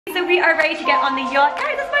So we are ready to get on the yacht.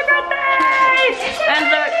 Guys, it's my birthday!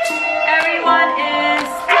 And look, everyone is...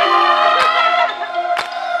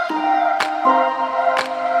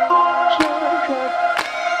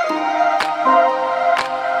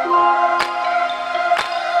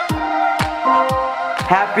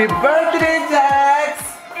 Happy birthday, Jax!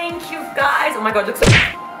 Thank you, guys. Oh my god, look so...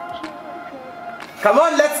 Come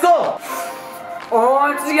on, let's go!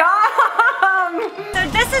 Oh, it's yum! So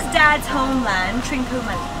this is Dad's homeland,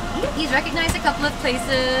 Trincomalee. He's recognized a couple of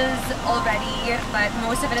places already, but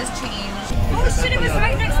most of it has changed. Oh shit, it was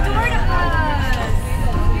right next door to us!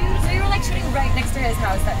 So we were like shooting right next to his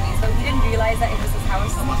house, that means, but we didn't realize that it was his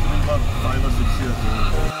house. That must have been about 5 or 6 years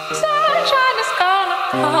old. Sunshine is gonna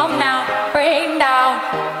come now, rain down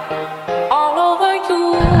all over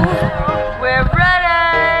you. We're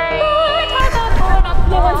ready!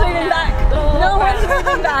 No one's holding back. No one's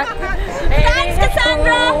holding back. Thanks,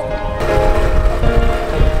 Cassandra!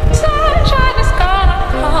 Sunshine is gonna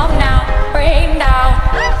come now, rain down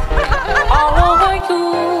all over you.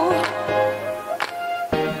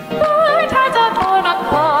 My tides are gonna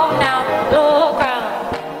come now, look around.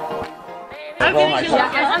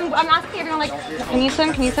 Yeah, I'm asking everyone like, can you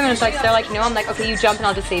swim? Can you swim? And it's like, they're like, no. I'm like, okay, you jump and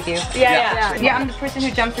I'll just save you. Yeah, I'm the person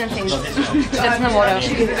who jumps in and things. Jumps in the water.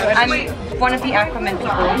 I'm one of the Aquaman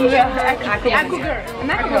people. Yeah, Aqua girl. I'm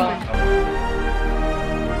Aqua girl.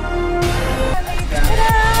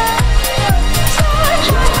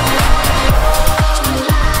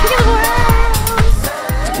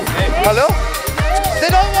 Hello? They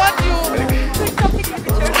don't want you!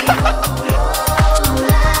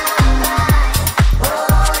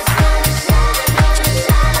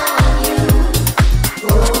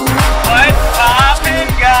 What's poppin',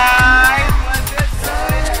 guys?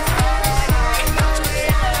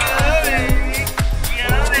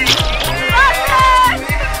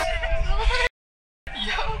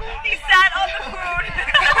 He sat on the food.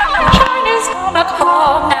 Sunshine is gonna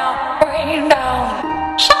come now, rain down.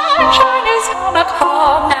 Sunshine is gonna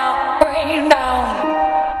come now, rain down.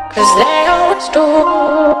 'Cause they always do.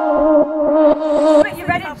 You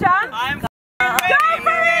ready to jump? I'm Go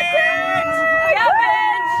for it, bitch! Yeah,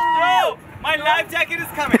 bitch! Yo, my life jacket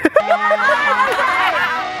is coming.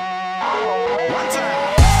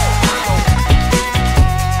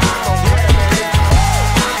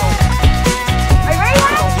 Are you ready?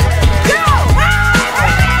 Go!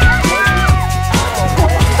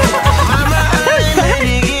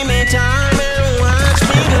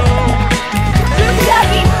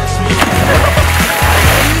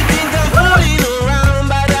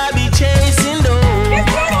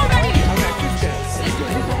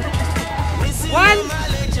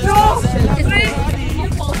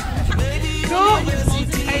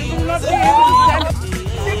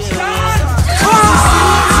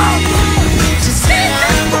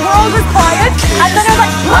 And then I was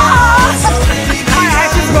like, ah! I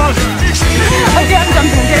just rolled. Okay, I'm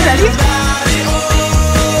jumping. Okay, ready?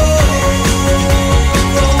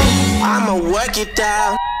 I'ma work it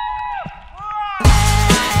out.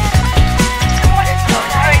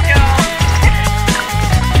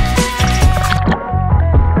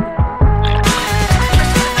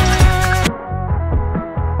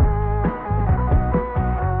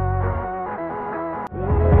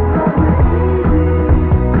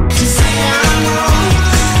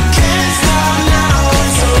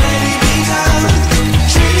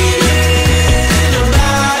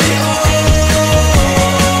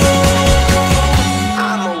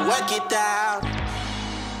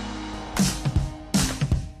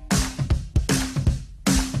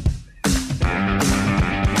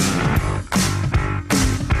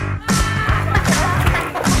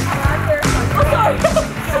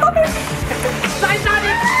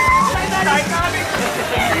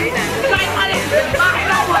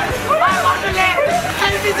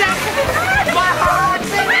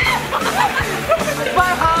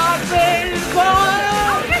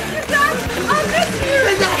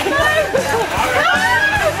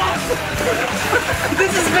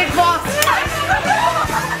 This is Big Boss.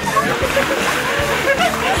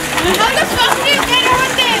 How the fuck do you get on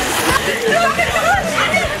this?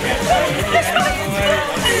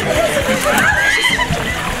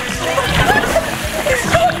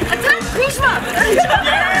 Attack Krishna!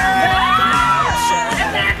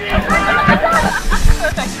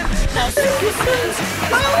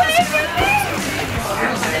 Away from me!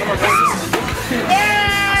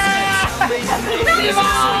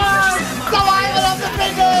 Survival of the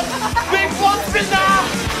fittest! Big Boss winner!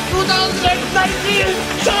 2019!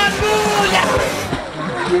 Sean Moon!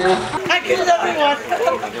 I killed everyone!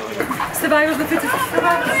 Survival of the fittest.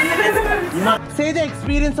 Say the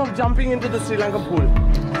experience of jumping into the Sri Lanka pool.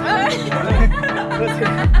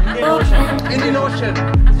 Indian Ocean.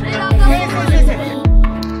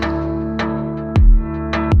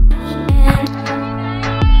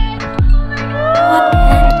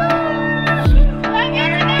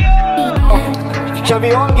 Shall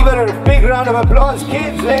we all give her a big round of applause?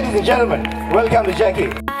 Kids, ladies and gentlemen, welcome to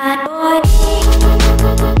Jackie.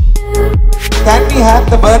 Can we have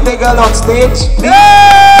the birthday girl on stage?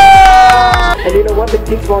 And you know what? The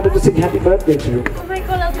kids wanted to sing happy birthday to you. Oh my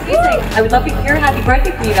god, that's amazing. I would love to hear happy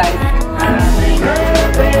birthday from you guys. Happy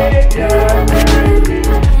birthday to you.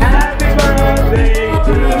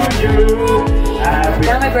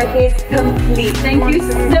 Now my birthday is complete. Thank you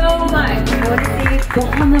so much. I want to say please.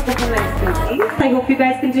 I hope you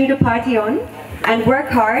guys continue to party on and work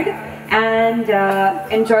hard and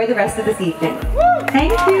enjoy the rest of this evening.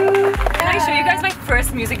 Thank you. Can I show you guys my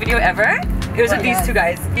first music video ever? It was with these two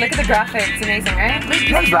guys. Look at the graphics, amazing, right?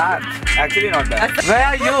 Not bad. Actually not bad. Where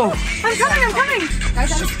are you? I'm coming.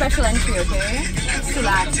 Guys, I'm a special entry, okay? Just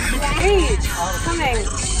relax. Hey, coming.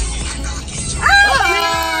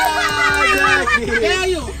 There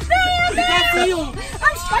you!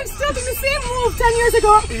 I'm still doing the same move 10 years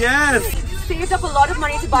ago. Yes. Saved up a lot of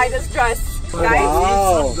money to buy this dress, guys.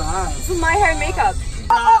 Wow. This is my hair and makeup.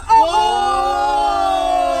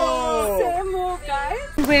 Same move, guys.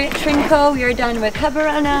 We're at Trinco, we are done with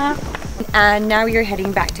Habarana. And now we are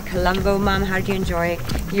heading back to Colombo. Mom, how did you enjoy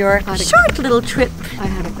your short little trip? I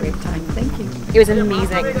had a great time, thank you. It was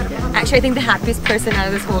amazing. Actually, I think the happiest person out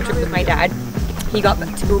of this whole trip was my dad. He got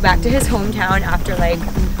to go back to his hometown after like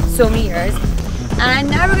so many years. And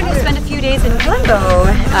now we're going to spend a few days in Colombo.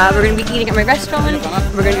 We're going to be eating at my restaurant.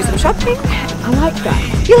 We're going to do some shopping. I like that.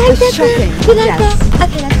 You like The that? shopping. You like Yes. that?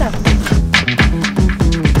 Okay, let's go.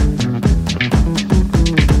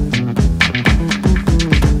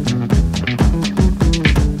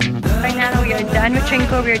 Right now we are done with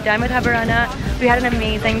Trinco, we are done with Habarana. We had an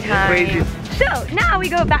amazing time. Crazy. So now we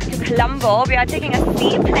go back to Colombo. We are taking a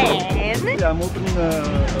seaplane. Yeah, I'm opening a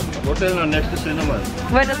hotel next to cinema.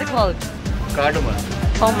 What is it called? Cardamom.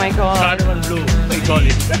 Oh my god. Cardamom Blue, we call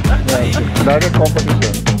it. Direct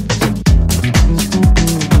competition.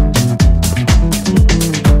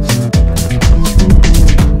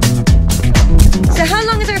 So how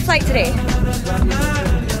long is our flight today?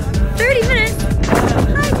 30 minutes.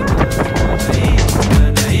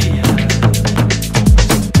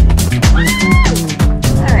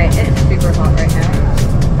 Alright, it's super hot right now.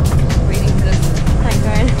 Waiting for this. Hi,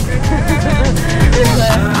 Karen.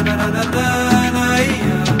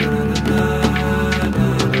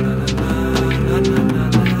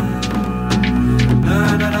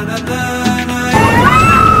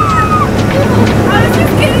 I was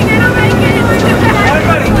just kidding, I don't like it.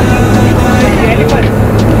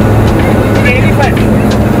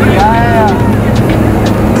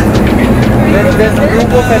 There's a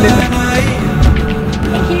group of elephants.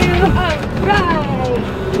 Thank you. Alright.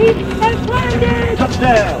 We have landed.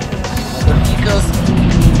 Touchdown.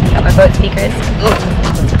 Got my boat speakers.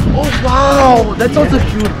 Oh wow, that's also a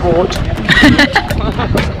cute boat.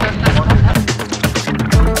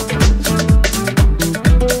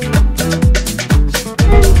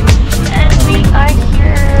 And we are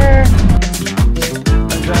here.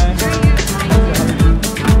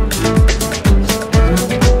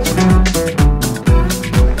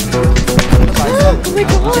 Oh my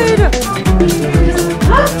god!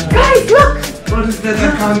 Guys, look! What is that? I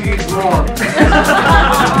can't eat raw.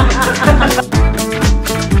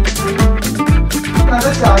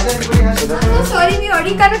 I'm so sorry, we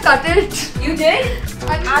already kind of cut it. You did?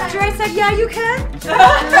 After I said, yeah, you can?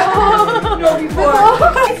 No, before.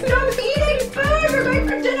 Stop eating food! We're going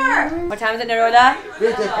for dinner! What time is it, Naroda?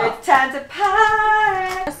 It's time to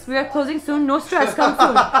pass! We are closing soon. No stress, come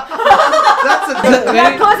soon. We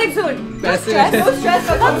are closing soon. No stress,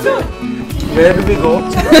 but come soon. Where do we go?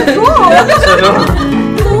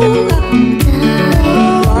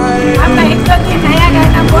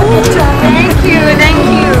 Thank you, thank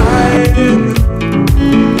you.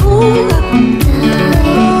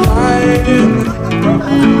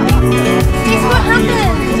 Stacey, what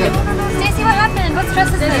happened? Stacey, what happened? What stress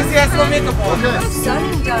is this? Stacey has no makeup on. Sun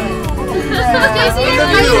done. Stacey, you're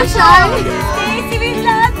nice to shine. Stacey, we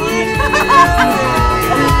love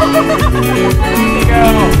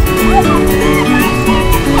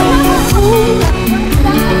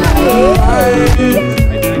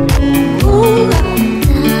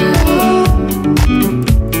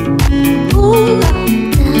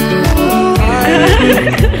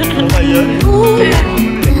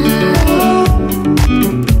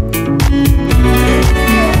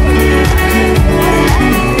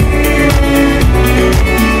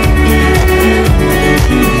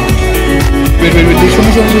Wait. Show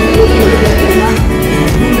me.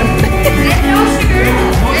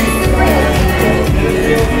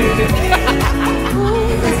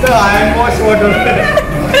 Sister, I am much water.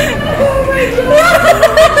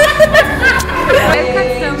 I've cut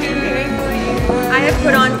so many things. I have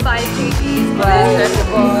put on 5 kgs, but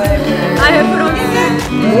I have put on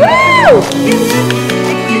Woo!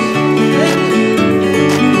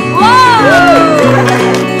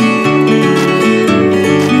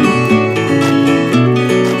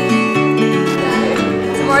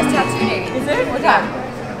 Tomorrow's tattoo day. Is it? What time?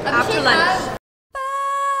 After lunch.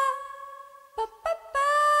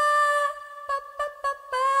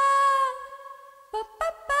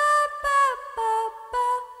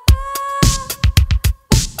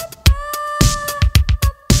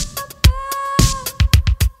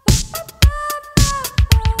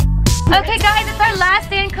 Okay guys, it's our last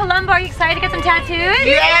day in Colombo. Are you excited to get some tattoos?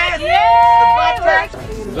 Yes! Yay!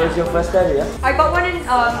 So it's your first time, yeah? I got one in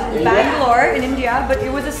Bangalore in India, but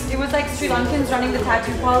it was like Sri Lankans running the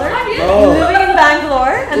tattoo parlor. Living in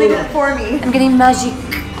Bangalore, and they did it for me. I'm getting magic.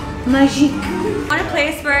 Magic. I want a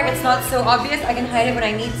place where it's not so obvious. I can hide it when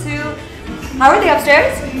I need to. How are they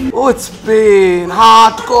upstairs? Oh, it's pain.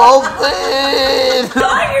 Hardcore pain.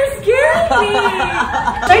 God, you're scaring me.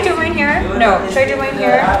 Should I do mine here? No. Should I do mine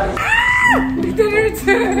here?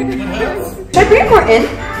 Should I bring it more in?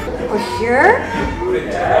 Or here?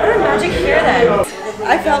 What magic here then?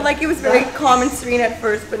 I felt like it was very calm and serene at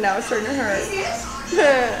first, but now it's starting to hurt.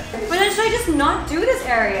 But then should I just not do this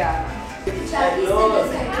area?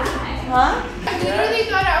 Huh? I literally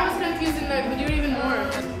thought I was confusing that, but you were even more.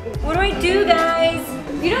 What do I do, guys?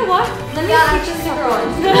 You know what? Let me keep this sticker on.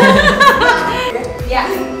 Yeah.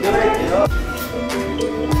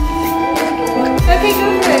 Okay, go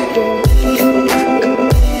for it.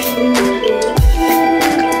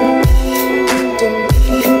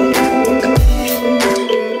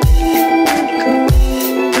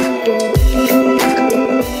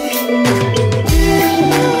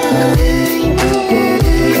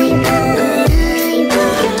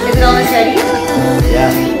 Is it almost ready?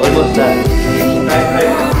 Yeah, almost done.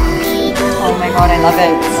 Oh my god, I love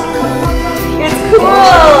it. It's cool!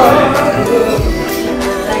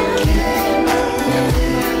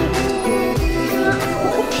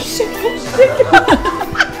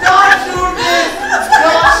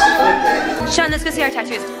 Sean, let's go see our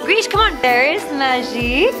tattoos. Greesh, come on. There's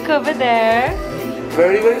Magic over there.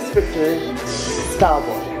 Very, very special.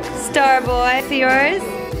 Starboy. Starboy. See yours?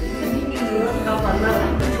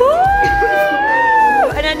 Woo!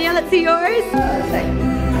 Ananya, let's see yours.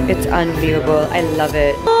 It's unbelievable. I love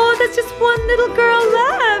it. Oh, there's just one little girl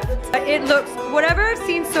left. It looks, whatever I've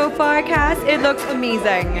seen so far, Cass, it looks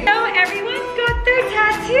amazing. So everyone's got their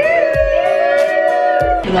tattoos.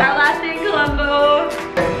 Our last day in Colombo.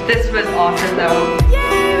 This was awesome though.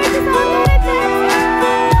 Yay, we just all got a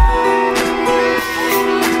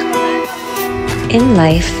tattoo. In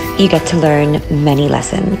life, you get to learn many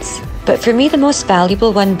lessons. But for me, the most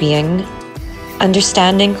valuable one being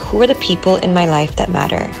understanding who are the people in my life that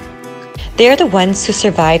matter. They are the ones who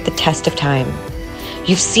survive the test of time.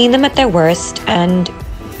 You've seen them at their worst, and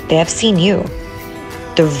they have seen you,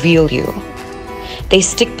 the real you. They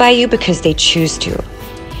stick by you because they choose to,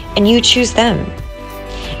 and you choose them.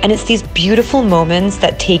 And it's these beautiful moments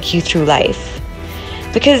that take you through life.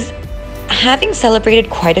 Because having celebrated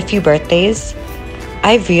quite a few birthdays,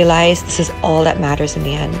 I've realized this is all that matters in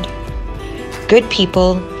the end. Good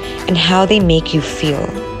people and how they make you feel.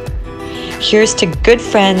 Here's to good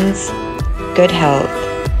friends, good health,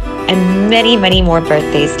 and many, many more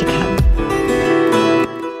birthdays to come.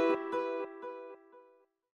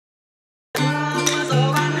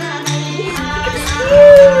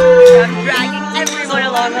 I'm dragging everyone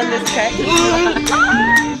along on this trip.